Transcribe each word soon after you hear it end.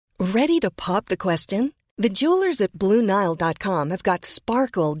Ready to pop the question? The jewelers at BlueNile.com have got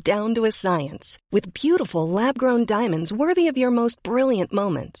sparkle down to a science with beautiful lab-grown diamonds worthy of your most brilliant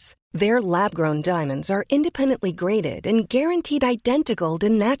moments. Their lab-grown diamonds are independently graded and guaranteed identical to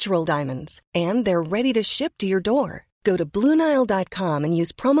natural diamonds, and they're ready to ship to your door. Go to BlueNile.com and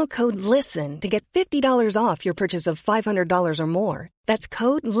use promo code LISTEN to get $50 off your purchase of $500 or more. That's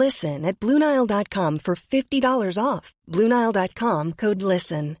code LISTEN at BlueNile.com for $50 off. BlueNile.com, code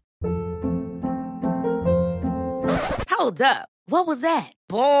LISTEN. Hold up. What was that?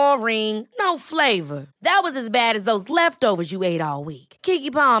 Boring. No flavor. That was as bad as those leftovers you ate all week.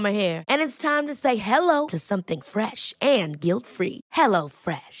 Keke Palmer here. And it's time to say hello to something fresh and guilt-free. Hello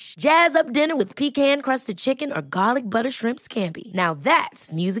Fresh. Jazz up dinner with pecan-crusted chicken or garlic butter shrimp scampi. Now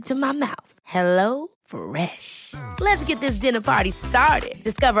that's music to my mouth. Hello Fresh. Let's get this dinner party started.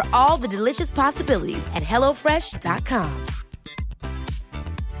 Discover all the delicious possibilities at HelloFresh.com.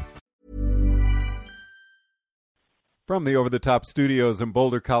 From the Over-the-Top Studios in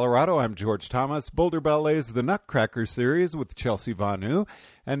Boulder, Colorado, I'm George Thomas. Boulder Ballet's The Nutcracker series with Chelsea Vanu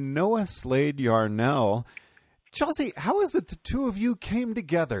and Noah Slade Yarnell. Chelsea, how is it the two of you came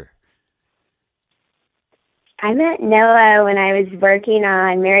together? I met Noah when I was working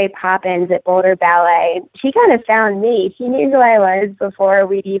on Mary Poppins at Boulder Ballet. She kind of found me. She knew who I was before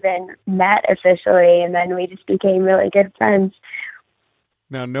we'd even met officially, and then we just became really good friends.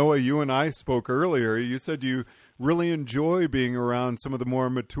 Now, Noah, you and I spoke earlier. You said you really enjoy being around some of the more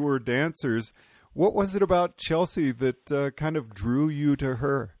mature dancers. What was it about Chelsea that kind of drew you to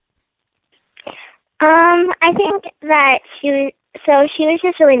her? I think that she was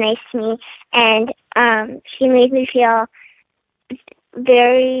just really nice to me, and she made me feel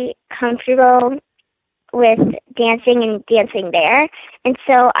very comfortable with dancing and dancing there. And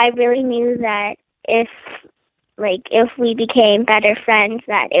so I really knew that if we became better friends,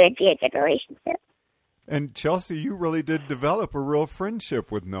 that it would be a good relationship. And Chelsea, you really did develop a real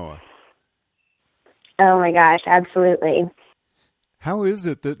friendship with Noah. Oh my gosh, absolutely. How is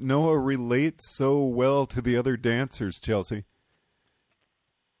it that Noah relates so well to the other dancers, Chelsea?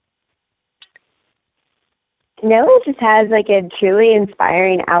 Noah just has like a truly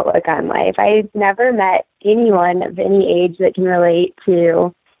inspiring outlook on life. I've never met anyone of any age that can relate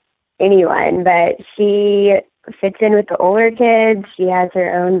to anyone, but she fits in with the older kids. She has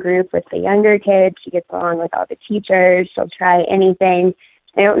her own group with the younger kids. She gets along with all the teachers. She'll try anything.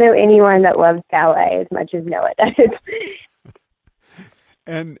 I don't know anyone that loves ballet as much as Noah does.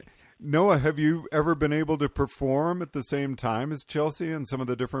 And Noah, have you ever been able to perform at the same time as Chelsea in some of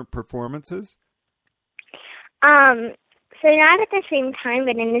the different performances? So not at the same time,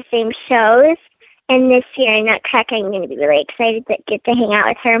 but in the same shows. And this year in Nutcracker, I'm going to be really excited to get to hang out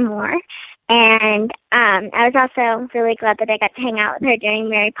with her more. And I was also really glad that I got to hang out with her during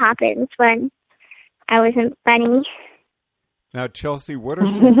Mary Poppins when I was in Bunny. Now, Chelsea, what are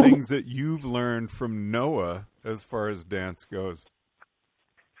some things that you've learned from Noah as far as dance goes?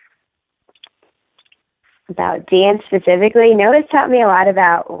 About dance specifically, Noah's taught me a lot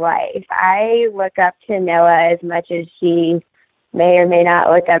about life. I look up to Noah as much as she may or may not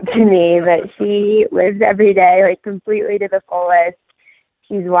look up to me, but she lives every day like completely to the fullest.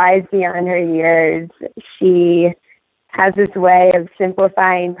 She's wise beyond her years. She has this way of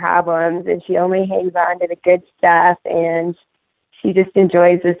simplifying problems, and she only hangs on to the good stuff, and she just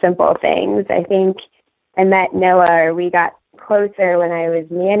enjoys the simple things. I think I met Noah, or we got closer when I was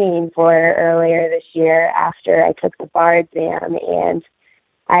nannying for her earlier this year after I took the bar exam, and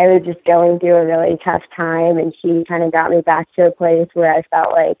I was just going through a really tough time, and she kind of got me back to a place where I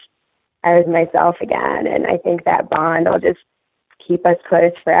felt like I was myself again, and I think that bond will just keep us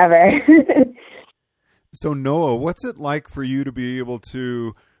close forever. So, Noah, what's it like for you to be able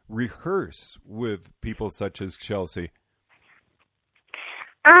to rehearse with people such as Chelsea?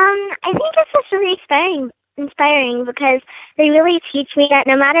 I think it's just really inspiring because they really teach me that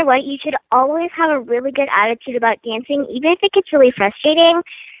no matter what, you should always have a really good attitude about dancing, even if it gets really frustrating.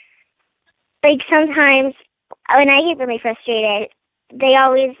 Like sometimes when I get really frustrated, they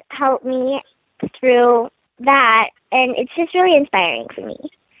always help me through that, and it's just really inspiring for me.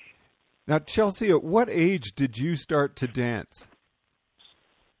 Now, Chelsea, at what age did you start to dance?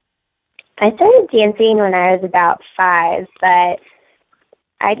 I started dancing when I was about 5, but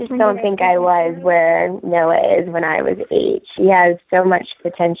I just don't think I was where Noah is when I was 8. She has so much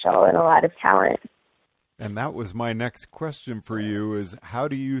potential and a lot of talent. And that was my next question for you is how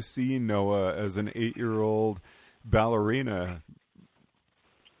do you see Noah as an 8-year-old ballerina?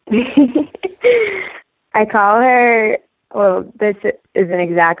 I call her Well, this isn't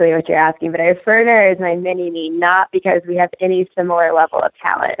exactly what you're asking, but I refer to her as my mini-me, not because we have any similar level of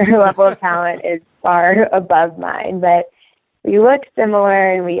talent. Her level of talent is far above mine, but we look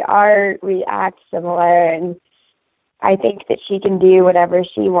similar and we act similar, and I think that she can do whatever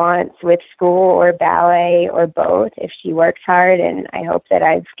she wants with school or ballet or both if she works hard, and I hope that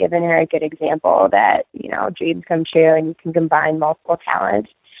I've given her a good example that, dreams come true and you can combine multiple talents.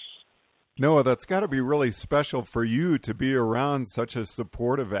 Noah, that's got to be really special for you to be around such a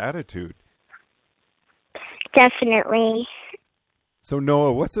supportive attitude. Definitely. So,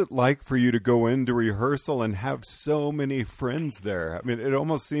 Noah, what's it like for you to go into rehearsal and have so many friends there? I mean, it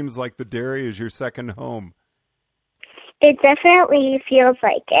almost seems like the Dairy is your second home. It definitely feels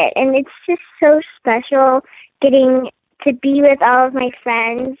like it, and it's just so special getting to be with all of my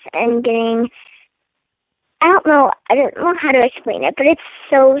friends and I don't know how to explain it, but it's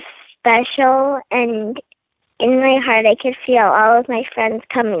so special, and in my heart I could feel all of my friends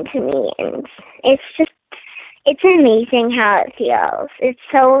coming to me, and it's amazing how it feels. It's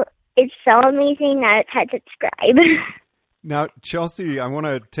so amazing that it's hard to describe. Now, Chelsea, I want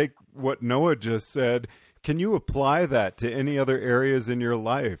to take what Noah just said. Can you apply that to any other areas in your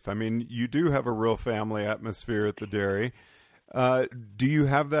life? I mean, you do have a real family atmosphere at the Dairy. Do you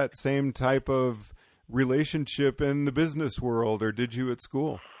have that same type of relationship in the business world, or did you at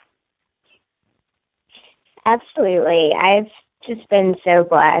school? Absolutely. I've just been so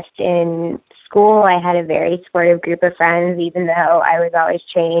blessed. In school, I had a very supportive group of friends, even though I was always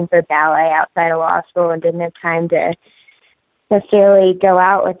trained for ballet outside of law school and didn't have time to necessarily go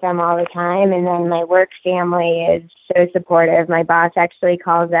out with them all the time. And then my work family is so supportive. My boss actually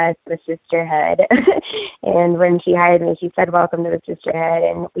calls us the sisterhood. And when she hired me, she said, "Welcome to the sisterhood."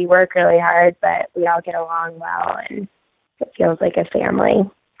 And we work really hard, but we all get along well, and it feels like a family.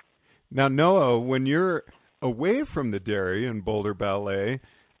 Now, Noah, when you're away from the Dairy and Boulder Ballet,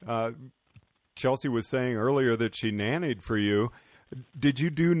 Chelsea was saying earlier that she nannied for you. Did you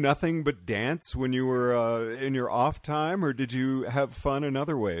do nothing but dance when you were in your off time, or did you have fun in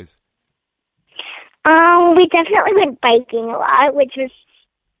other ways? We definitely went biking a lot, which was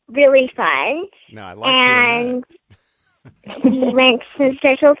really fun. No, I like hearing that. We went to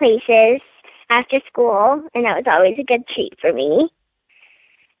special places after school, and that was always a good treat for me.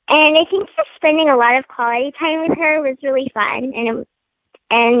 And I think just spending a lot of quality time with her was really fun.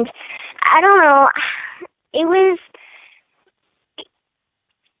 And I don't know, it was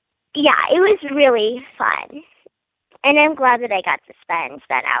really fun. And I'm glad that I got to spend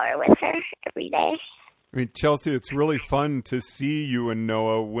that hour with her every day. I mean, Chelsea, it's really fun to see you and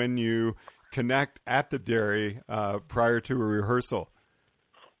Noah when you connect at the Dairy prior to a rehearsal.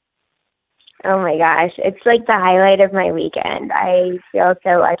 Oh my gosh, it's like the highlight of my weekend. I feel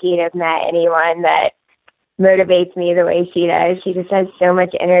so lucky to have met anyone that motivates me the way she does. She just has so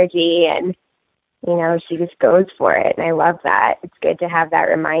much energy, and she just goes for it, and I love that. It's good to have that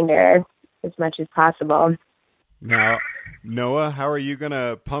reminder as much as possible. Now, Noah, how are you going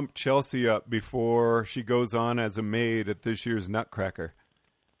to pump Chelsea up before she goes on as a maid at this year's Nutcracker?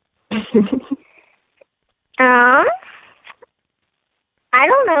 I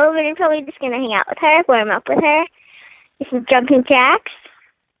don't know, but I'm probably just going to hang out with her, warm up with her, do some jumping jacks.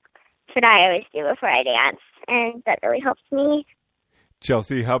 That's what I always do before I dance, and that really helps me.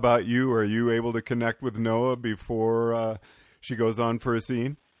 Chelsea, how about you? Are you able to connect with Noah before she goes on for a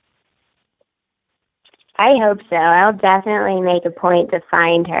scene? I hope so. I'll definitely make a point to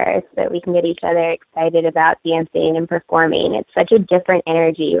find her so that we can get each other excited about dancing and performing. It's such a different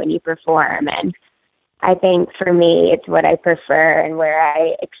energy when you perform, and I think for me, it's what I prefer and where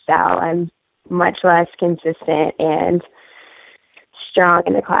I excel. I'm much less consistent and strong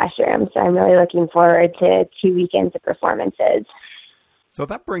in the classroom, so I'm really looking forward to 2 weekends of performances. So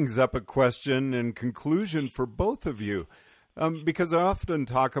that brings up a question and conclusion for both of you, because I often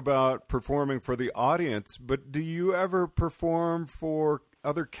talk about performing for the audience, but do you ever perform for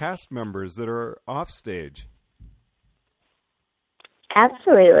other cast members that are off stage?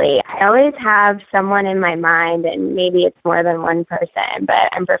 Absolutely. I always have someone in my mind, and maybe it's more than one person, but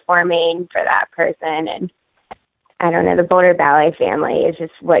I'm performing for that person. And I don't know, the Boulder Ballet family is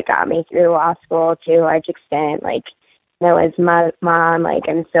just what got me through law school to a large extent. Like Noah's mom,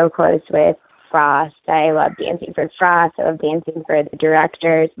 I'm so close with Frost. I love dancing for Frost. I love dancing for the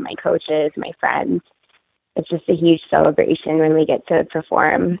directors, my coaches, my friends. It's just a huge celebration when we get to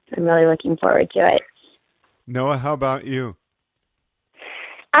perform. I'm really looking forward to it. Noah, how about you?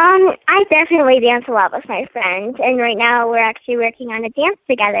 I definitely dance a lot with my friends, and right now we're actually working on a dance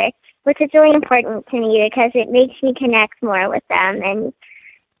together, which is really important to me because it makes me connect more with them and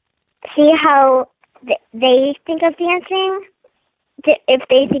see how they think of dancing, if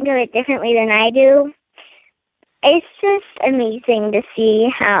they think of it differently than I do. It's just amazing to see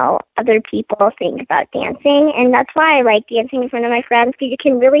how other people think about dancing, and that's why I like dancing in front of my friends, because you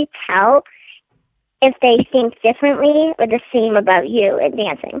can really tell if they think differently or the same about you in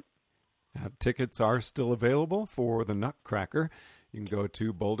dancing. Tickets are still available for the Nutcracker. You can go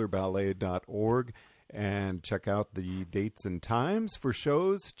to boulderballet.org and check out the dates and times for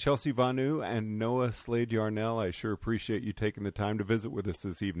shows. Chelsea Vanu and Noah Slade Yarnell, I sure appreciate you taking the time to visit with us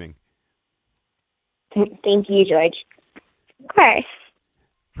this evening. Thank you, George. Of course.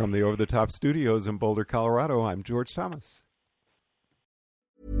 From the Over the Top Studios in Boulder, Colorado, I'm George Thomas.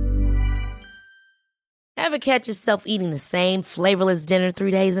 Ever catch yourself eating the same flavorless dinner 3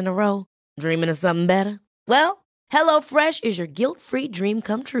 days in a row? Dreaming of something better? Well, HelloFresh is your guilt-free dream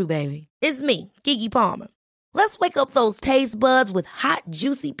come true, baby. It's me, Keke Palmer. Let's wake up those taste buds with hot,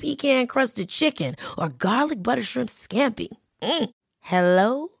 juicy pecan-crusted chicken or garlic butter shrimp scampi.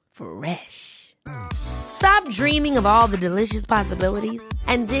 Hello Fresh. Stop dreaming of all the delicious possibilities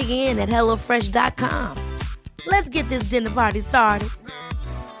and dig in at HelloFresh.com. Let's get this dinner party started.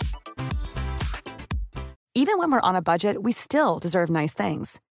 Even when we're on a budget, we still deserve nice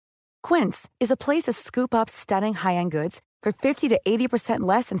things. Quince is a place to scoop up stunning high-end goods for 50 to 80%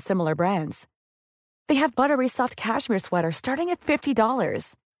 less than similar brands. They have buttery soft cashmere sweaters starting at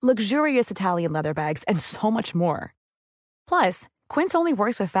 $50, luxurious Italian leather bags, and so much more. Plus, Quince only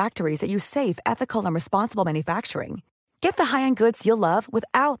works with factories that use safe, ethical, and responsible manufacturing. Get the high-end goods you'll love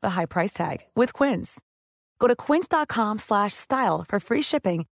without the high price tag with Quince. Go to quince.com/style for free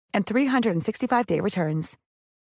shipping and 365-day returns.